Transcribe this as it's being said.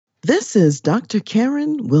This is Dr.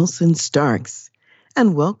 Karen Wilson Starks,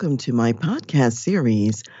 and welcome to my podcast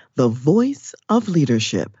series, The Voice of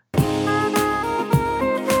Leadership.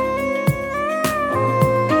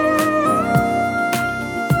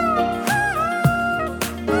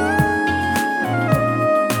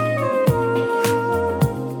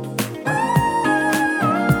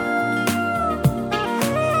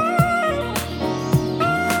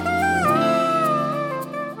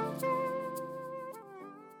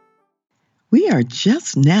 We are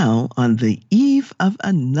just now on the eve of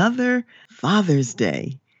another Father's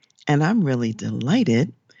Day, and I'm really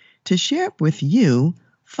delighted to share with you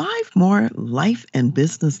 5 more life and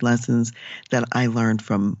business lessons that I learned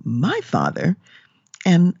from my father.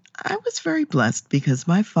 And I was very blessed because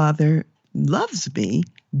my father loves me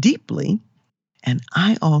deeply, and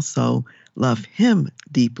I also love him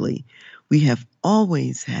deeply. We have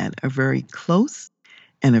always had a very close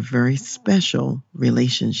and a very special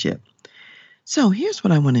relationship. So here's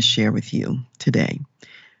what I want to share with you today.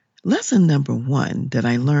 Lesson number 1 that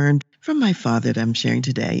I learned from my father that I'm sharing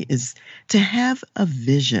today is to have a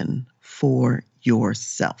vision for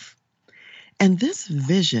yourself. And this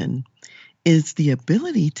vision is the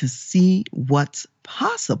ability to see what's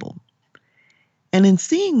possible. And in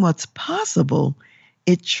seeing what's possible,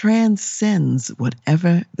 it transcends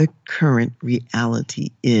whatever the current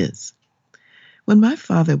reality is. When my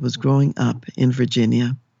father was growing up in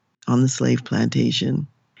Virginia, on the slave plantation,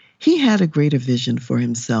 he had a greater vision for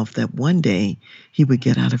himself that one day he would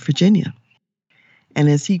get out of Virginia. And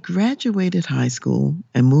as he graduated high school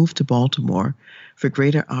and moved to Baltimore for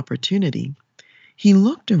greater opportunity, he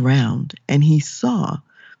looked around and he saw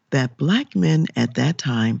that Black men at that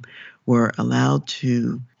time were allowed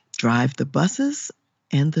to drive the buses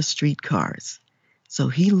and the streetcars. So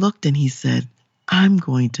he looked and he said, I'm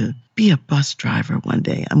going to be a bus driver one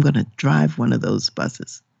day. I'm going to drive one of those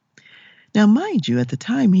buses. Now, mind you, at the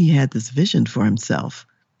time he had this vision for himself.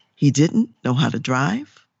 He didn't know how to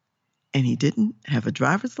drive, and he didn't have a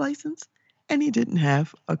driver's license, and he didn't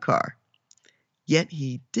have a car. Yet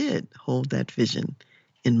he did hold that vision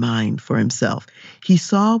in mind for himself. He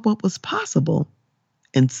saw what was possible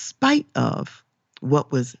in spite of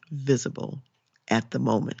what was visible at the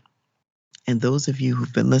moment. And those of you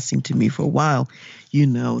who've been listening to me for a while, you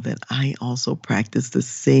know that I also practice the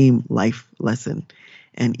same life lesson.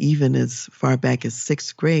 And even as far back as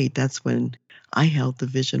 6th grade, that's when I held the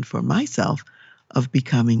vision for myself of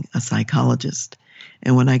becoming a psychologist.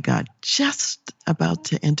 And when I got just about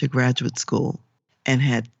to enter graduate school and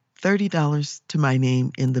had $30 to my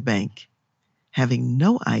name in the bank, having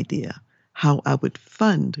no idea how I would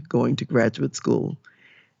fund going to graduate school,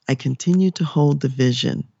 I continued to hold the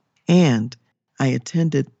vision, and I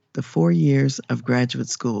attended the 4 years of graduate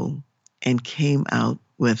school and came out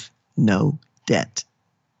with no debt.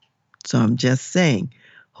 So I'm just saying,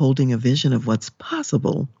 holding a vision of what's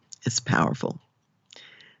possible is powerful.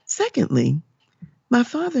 Secondly, my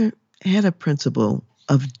father had a principle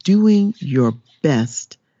of doing your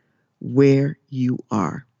best where you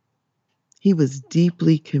are. He was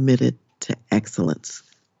deeply committed to excellence.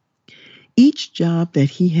 Each job that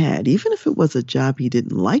he had, even if it was a job he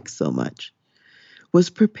didn't like so much, was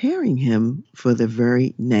preparing him for the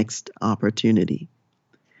very next opportunity.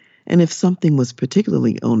 And if something was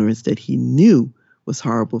particularly onerous that he knew was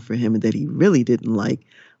horrible for him and that he really didn't like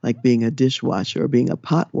being a dishwasher or being a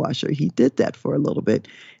pot washer, he did that for a little bit.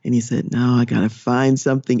 And he said, no, I got to find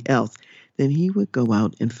something else. Then he would go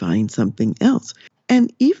out and find something else.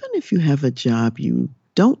 And even if you have a job you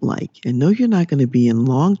don't like and know you're not going to be in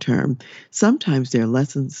long term, sometimes there are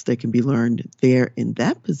lessons that can be learned there in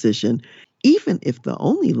that position, even if the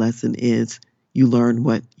only lesson is you learn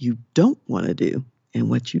what you don't want to do and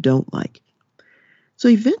what you don't like. So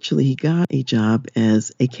eventually he got a job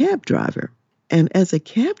as a cab driver. And as a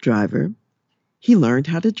cab driver, he learned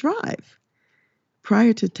how to drive.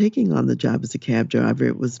 Prior to taking on the job as a cab driver,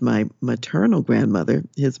 it was my maternal grandmother,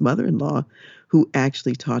 his mother-in-law, who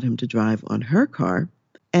actually taught him to drive on her car.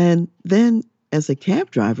 And then as a cab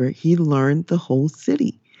driver, he learned the whole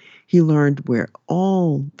city. He learned where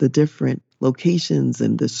all the different locations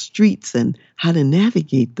and the streets and how to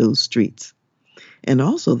navigate those streets. And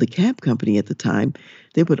also the cab company at the time,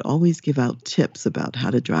 they would always give out tips about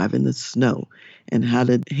how to drive in the snow and how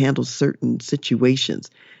to handle certain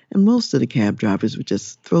situations. And most of the cab drivers would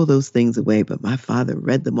just throw those things away, but my father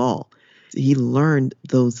read them all. He learned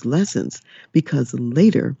those lessons because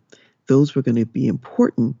later those were going to be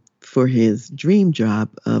important for his dream job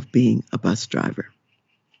of being a bus driver.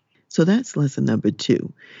 So that's lesson number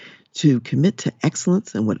 2, to commit to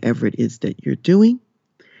excellence in whatever it is that you're doing.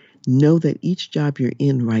 Know that each job you're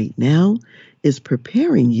in right now is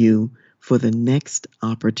preparing you for the next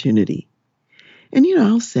opportunity. And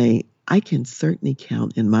I'll say, I can certainly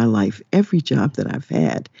count in my life every job that I've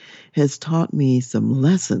had has taught me some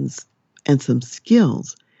lessons and some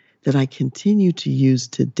skills that I continue to use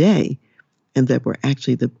today and that were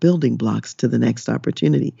actually the building blocks to the next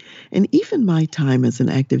opportunity. And even my time as an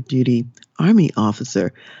active duty Army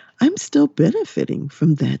officer, I'm still benefiting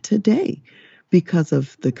from that today because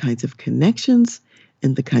of the kinds of connections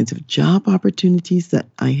and the kinds of job opportunities that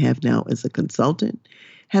I have now as a consultant.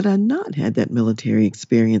 Had I not had that military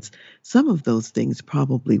experience, some of those things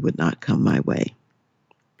probably would not come my way.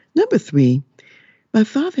 Number three, my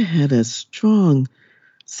father had a strong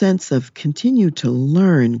sense of continue to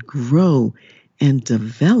learn, grow, and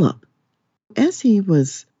develop. As he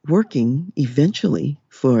was working eventually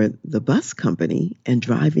for the bus company and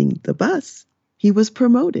driving the bus, he was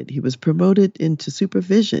promoted. He was promoted into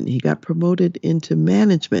supervision. He got promoted into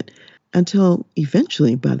management until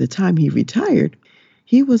eventually, by the time he retired,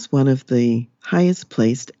 he was one of the highest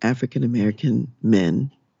placed African American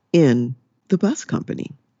men in the bus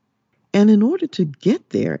company. And in order to get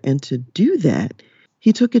there and to do that,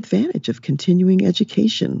 he took advantage of continuing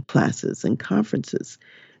education classes and conferences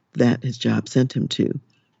that his job sent him to.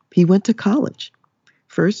 He went to college,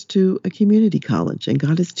 first to a community college and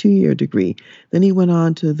got his 2-year degree. Then he went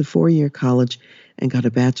on to the 4-year college and got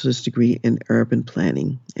a bachelor's degree in urban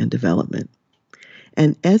planning and development.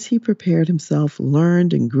 And as he prepared himself,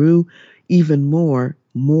 learned and grew even more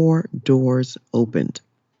doors opened.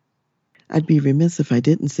 I'd be remiss if I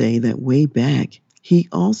didn't say that way back, he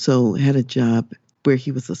also had a job where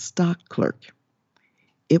he was a stock clerk.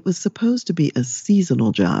 It was supposed to be a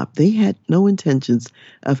seasonal job. They had no intentions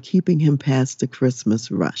of keeping him past the Christmas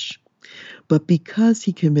rush. But because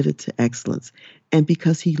he committed to excellence and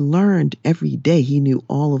because he learned every day, he knew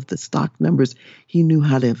all of the stock numbers, he knew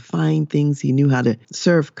how to find things, he knew how to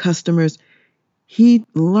serve customers. He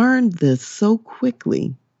learned this so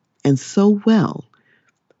quickly and so well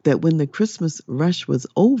that when the Christmas rush was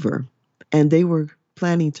over and they were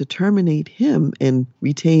planning to terminate him and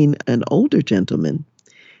retain an older gentleman,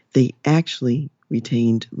 they actually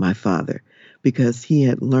retained my father because he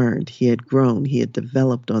had learned, he had grown, he had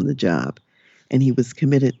developed on the job, and he was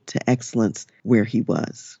committed to excellence where he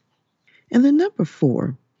was. And then number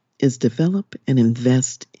 4 is develop and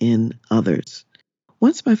invest in others.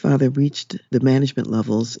 Once my father reached the management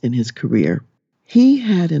levels in his career, he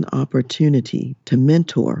had an opportunity to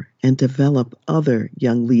mentor and develop other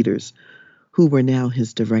young leaders who were now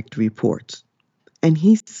his direct reports. And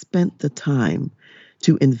he spent the time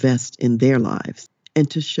to invest in their lives and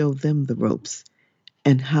to show them the ropes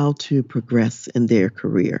and how to progress in their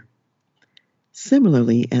career.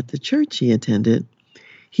 Similarly, at the church he attended,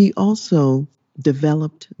 he also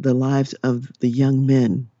developed the lives of the young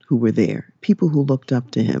men who were there, people who looked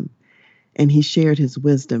up to him. And he shared his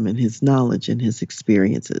wisdom and his knowledge and his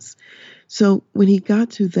experiences. So when he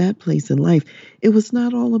got to that place in life, it was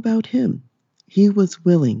not all about him. He was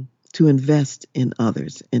willing to invest in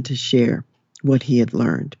others and to share what he had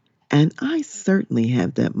learned. And I certainly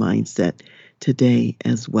have that mindset today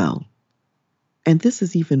as well. And this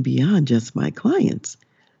is even beyond just my clients.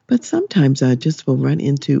 But sometimes I just will run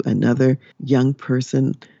into another young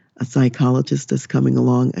person, a psychologist that's coming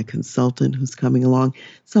along, a consultant who's coming along,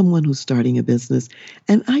 someone who's starting a business,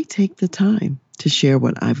 and I take the time to share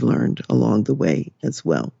what I've learned along the way as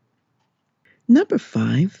well. Number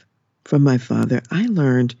 5, from my father, I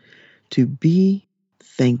learned to be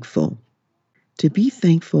thankful. To be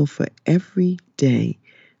thankful for every day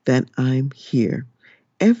that I'm here,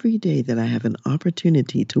 every day that I have an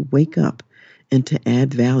opportunity to wake up and to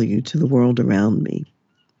add value to the world around me.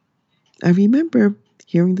 I remember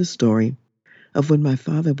hearing the story of when my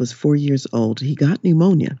father was 4 years old. He got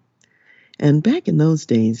pneumonia. And back in those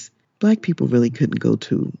days, Black people really couldn't go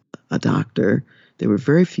to a doctor. There were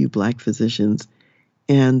very few Black physicians,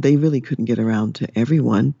 and they really couldn't get around to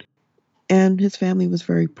everyone. And his family was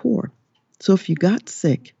very poor. So if you got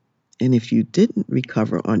sick, and if you didn't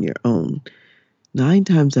recover on your own, 9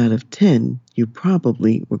 times out of 10, you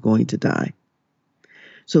probably were going to die.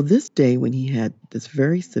 So this day when he had this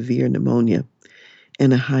very severe pneumonia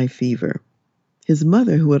and a high fever, his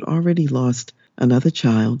mother, who had already lost another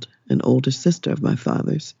child, an older sister of my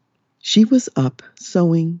father's, she was up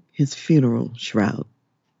sewing his funeral shroud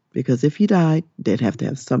because if he died, they'd have to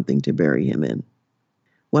have something to bury him in.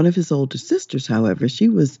 One of his older sisters, however, she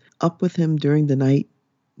was up with him during the night,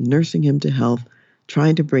 nursing him to health,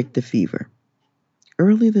 trying to break the fever.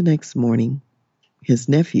 Early the next morning, his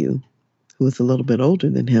nephew, who was a little bit older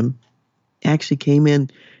than him, actually came in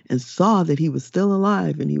and saw that he was still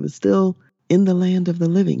alive and he was still in the land of the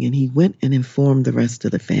living, and he went and informed the rest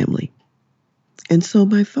of the family. And so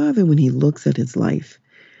my father, when he looks at his life,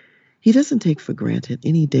 he doesn't take for granted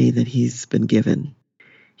any day that he's been given.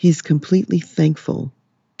 He's completely thankful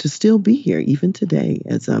to still be here, even today,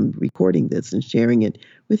 as I'm recording this and sharing it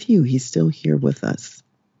with you. He's still here with us.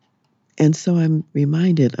 And so I'm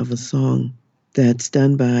reminded of a song that's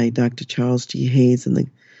done by Dr. Charles G. Hayes in the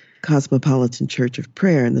Cosmopolitan Church of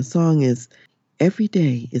Prayer. And the song is, "Every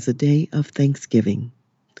day is a day of thanksgiving.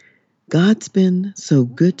 God's been so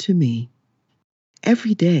good to me.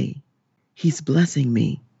 Every day, He's blessing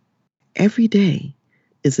me. Every day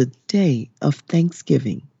is a day of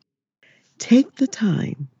thanksgiving. Take the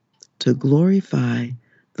time to glorify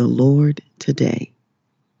the Lord today."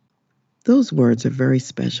 Those words are very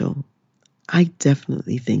special. I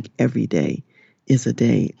definitely think every day is a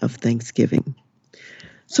day of thanksgiving.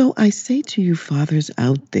 So I say to you fathers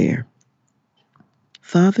out there,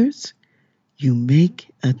 fathers, you make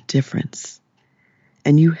a difference.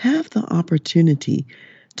 And you have the opportunity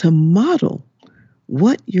to model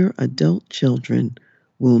what your adult children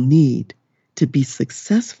will need to be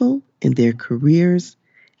successful in their careers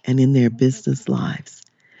and in their business lives.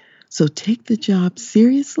 So take the job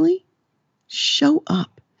seriously, show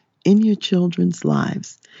up in your children's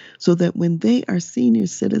lives so that when they are senior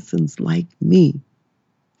citizens like me,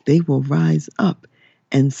 they will rise up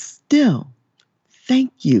and still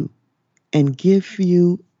thank you and give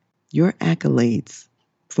you your accolades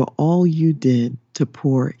for all you did to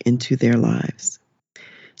pour into their lives.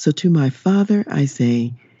 So to my father, I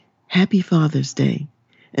say, Happy Father's Day.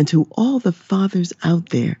 And to all the fathers out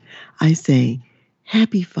there, I say,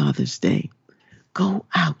 Happy Father's Day. Go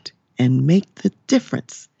out and make the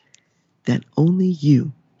difference that only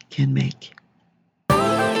you can make.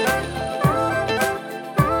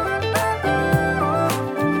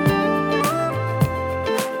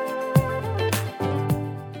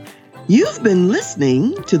 You've been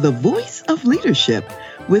listening to The Voice of Leadership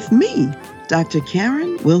with me, Dr.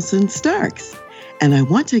 Karen Wilson Starks. And I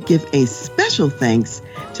want to give a special thanks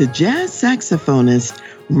to jazz saxophonist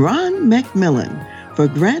Ron McMillan for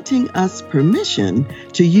granting us permission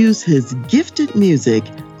to use his gifted music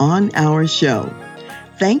on our show.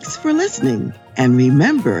 Thanks for listening, and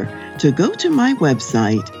remember to go to my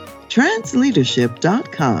website,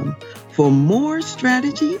 transleadership.com, for more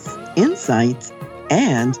strategies, insights,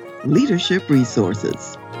 and leadership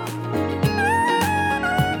resources.